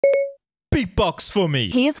beatbox for me.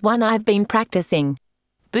 Here's one I've been practicing.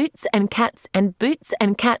 Boots and cats and boots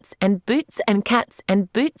and cats and boots and cats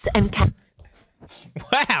and boots and cats.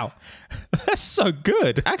 Wow, that's so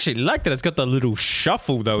good. I actually like that it's got the little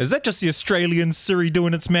shuffle though. Is that just the Australian Siri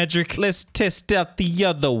doing its magic? Let's test out the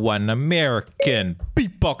other one, American.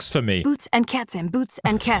 Beatbox for me. Boots and cats and boots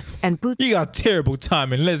and cats and boots. You got terrible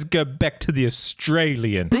timing. Let's go back to the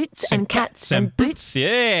Australian. Boots and cats and boots.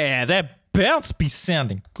 Yeah, that bounce be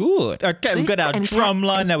sounding good. Okay, we've got our drum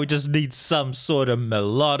line. Now we just need some sort of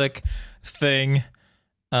melodic thing.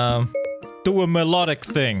 Do a melodic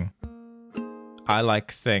thing. I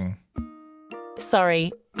like thing.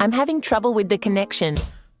 Sorry, I'm having trouble with the connection.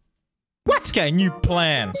 What? Okay, new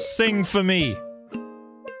plan. Sing for me.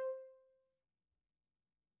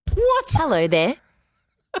 What? Hello there.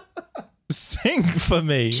 Sing for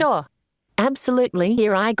me. Sure. Absolutely.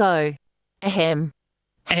 Here I go. Ahem.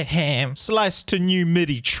 Ahem. Slice to new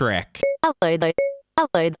MIDI track. Hello there.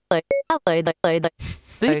 Hello there. Hello there.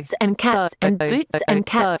 Boots and cats and boots and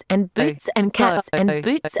cats and boots and cats and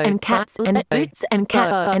boots and cats and boots and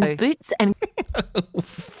cats and boots and.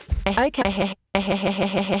 Okay.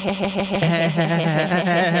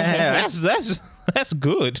 That's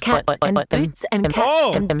good. Cats and boots and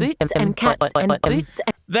cats and boots and cats and boots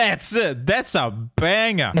and. That's it. That's a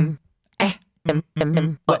banger.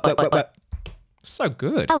 What? So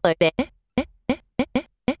good. Hello there.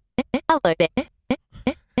 Hello there.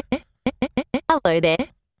 Hello there.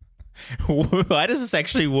 Why does this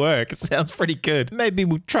actually work? It sounds pretty good. Maybe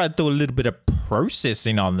we'll try to do a little bit of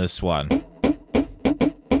processing on this one.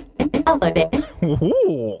 Hello there.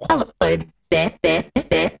 Ooh. Hello there.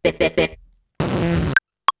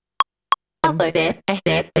 Hello there.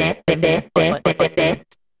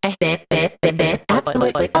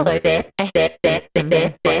 Absolutely. Hello there.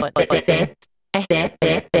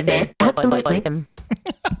 Absolutely.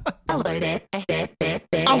 Hello there.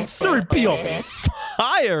 Oh, Siri be on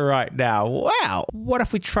fire right now. Wow. What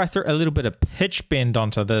if we try through a little bit of pitch bend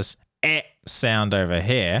onto this sound over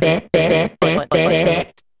here?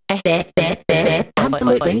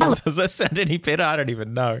 Absolutely. Does that sound any better? I don't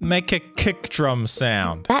even know. Make a kick drum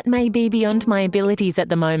sound. That may be beyond my abilities at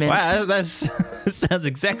the moment. Wow, that sounds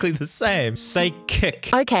exactly the same. Say kick.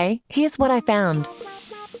 Okay, here's what I found.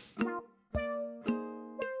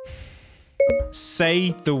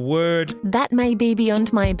 Say the word. That may be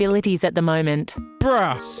beyond my abilities at the moment.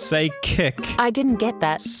 Bruh. Say kick. I didn't get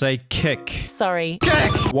that. Say kick. Sorry.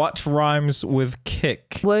 Kick. What rhymes with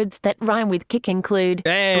kick? Words that rhyme with kick include...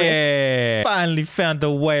 Hey, finally found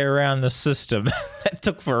a way around the system. That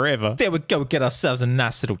took forever. There we go. Get ourselves a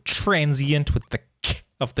nice little transient with the kick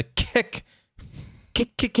of the kick.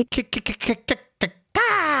 Kick, kick, kick, kick, kick, kick, kick, kick.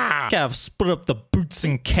 Okay, I've split up the boots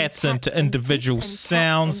and cats into individual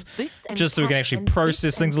sounds just so we can actually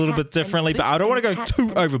process things a little bit differently, but I don't want to go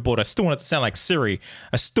too overboard. I still want it to sound like Siri.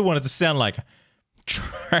 I still want it to sound like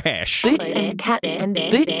trash. Boots and cats and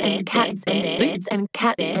boots and cats and boots and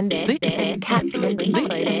cats and boots and cats and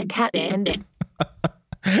boots and cats and...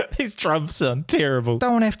 These drums sound terrible.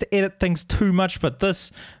 Don't have to edit things too much, but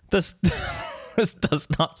this this does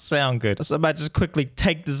not sound good. So I might just quickly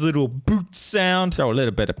take this little boot sound, throw a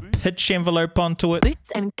little bit of pitch envelope onto it. Boots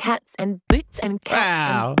and cats and boots and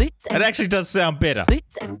cats and boots and... It actually does sound better.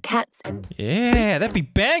 Boots and cats and... Yeah, that'd be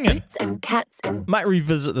banging. Boots and cats and... Might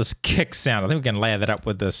revisit this kick sound. I think we can layer that up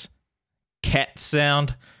with this cat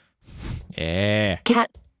sound. Yeah.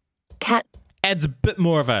 Cat. Adds a bit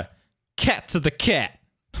more of a cat to the cat.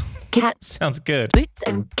 Cat. Sounds good. Boots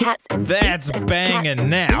and cats and... That's banging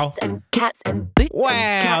now. Boots and cats and boots.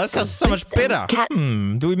 Wow, that sounds so much better.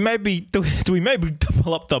 Do we maybe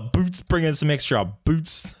double up the boots, bring in some extra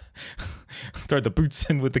boots? Throw the boots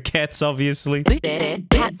in with the cats, obviously. Boots and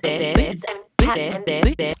cats and boots and cats and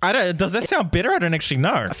boots. I don't. Does that sound better? I don't actually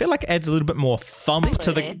know. I feel like it adds a little bit more thump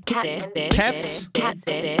to the cats.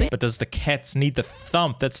 But does the cats need the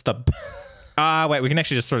thump? That's the... wait, we can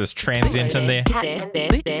actually just throw this transient in there.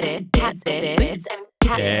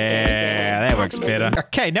 Yeah, that works better.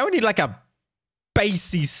 Okay, now we need like a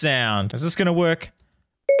bassy sound. Is this gonna work?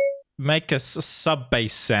 Make a sub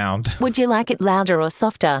bass sound. Would you like it louder or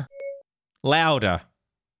softer? Louder.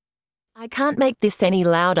 I can't make this any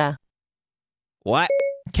louder. What?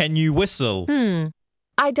 Can you whistle?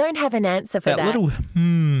 I don't have an answer for that. That little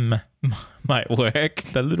might work.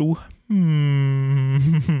 The little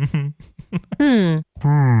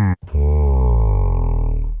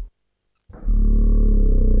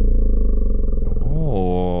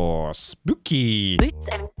Oh, spooky. Boots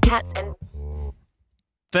and cats and...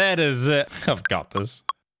 That is it. I've got this.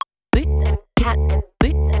 Boots and cats and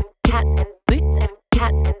boots and cats and boots and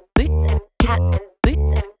cats and boots and cats and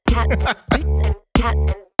boots and cats and boots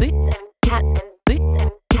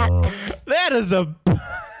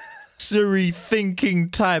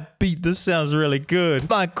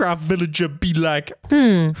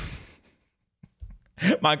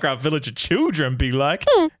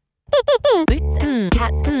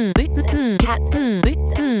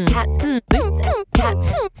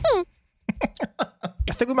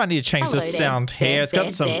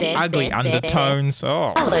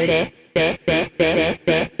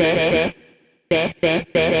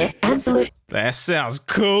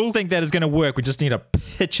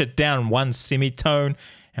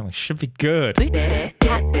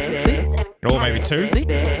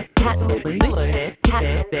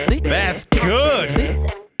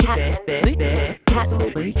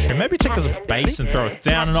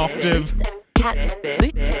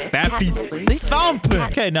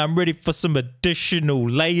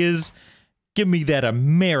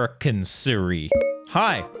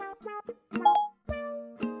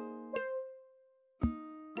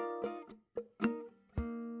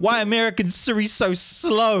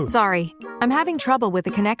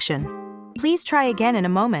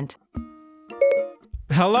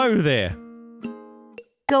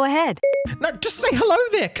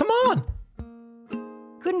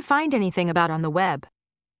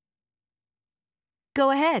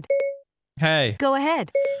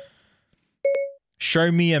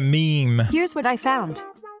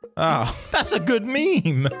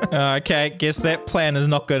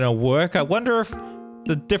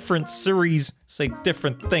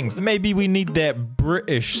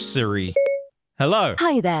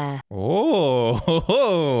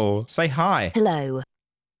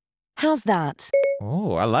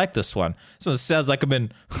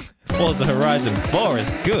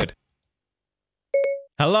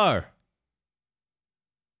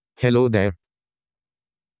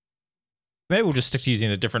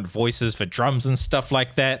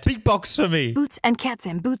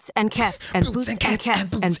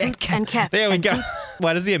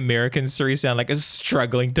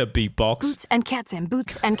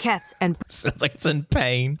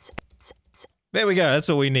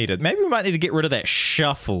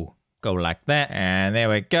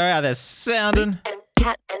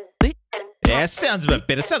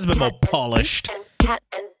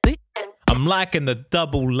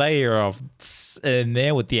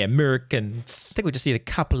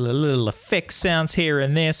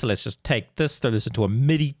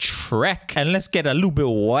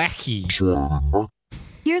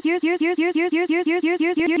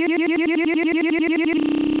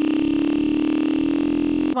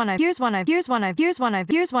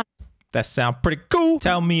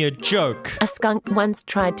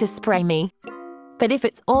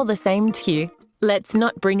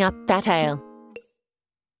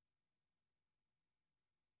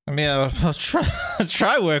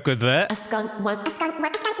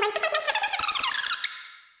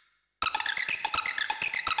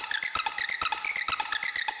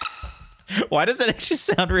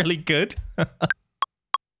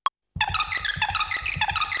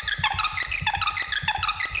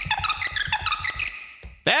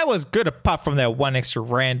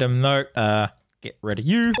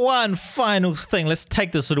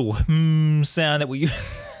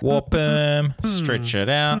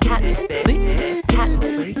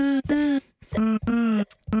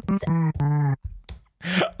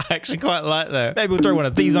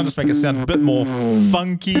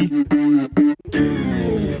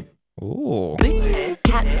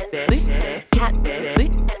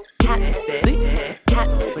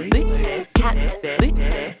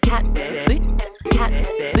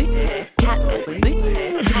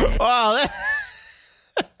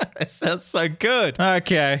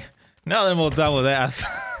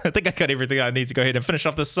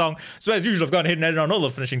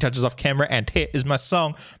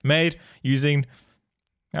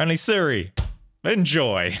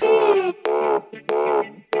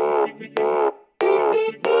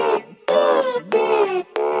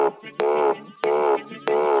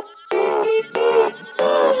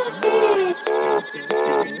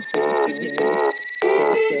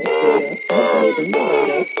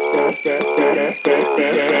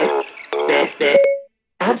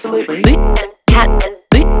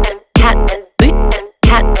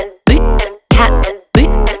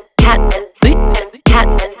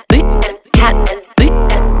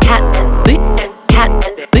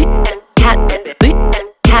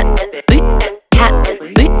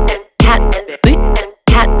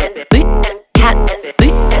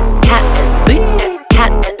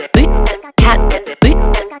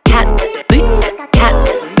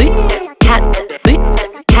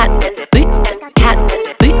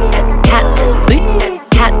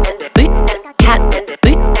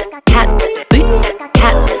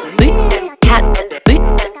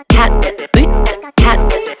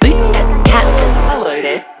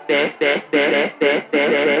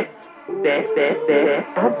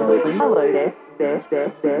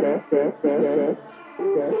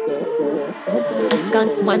A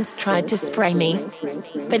skunk once tried to spray me,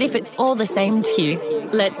 but if it's all the same to you,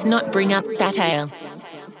 let's not bring up that ale.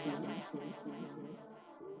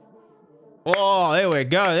 Oh, there we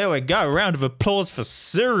go. There we go. Round of applause for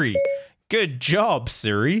Siri. Good job,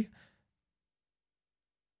 Siri.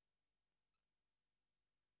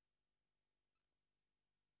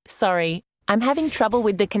 Sorry, I'm having trouble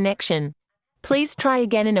with the connection. Please try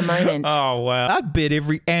again in a moment. Oh, wow. I bet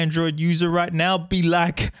every Android user right now be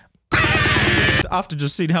like, after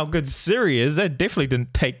just seeing how good Siri is, that definitely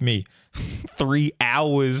didn't take me 3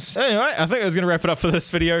 hours. Anyway, I think I was going to wrap it up for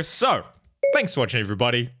this video. So, thanks for watching,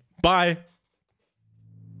 everybody. Bye.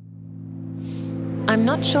 I'm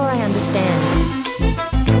not sure I understand.